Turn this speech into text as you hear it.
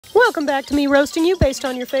Welcome back to me roasting you based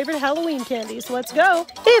on your favorite Halloween candies. Let's go.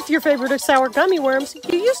 If your favorite are sour gummy worms,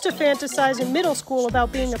 you used to fantasize in middle school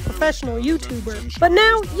about being a professional YouTuber. But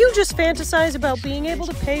now, you just fantasize about being able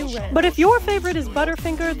to pay rent. But if your favorite is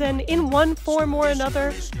Butterfinger, then in one form or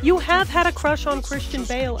another, you have had a crush on Christian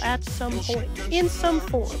Bale at some point, in some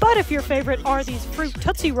form. But if your favorite are these fruit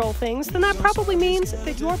Tootsie Roll things, then that probably means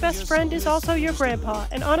that your best friend is also your grandpa.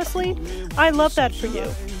 And honestly, I love that for you.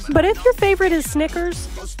 But if your favorite is Snickers,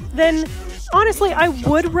 then honestly, I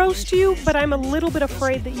would roast you, but I'm a little bit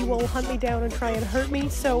afraid that you will hunt me down and try and hurt me,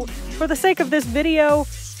 so for the sake of this video,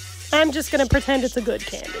 I'm just gonna pretend it's a good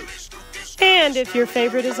candy. And if your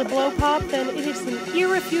favorite is a Blow Pop, then it is an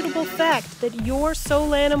irrefutable fact that your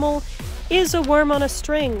soul animal is a worm on a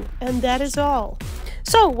string, and that is all.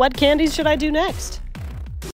 So, what candies should I do next?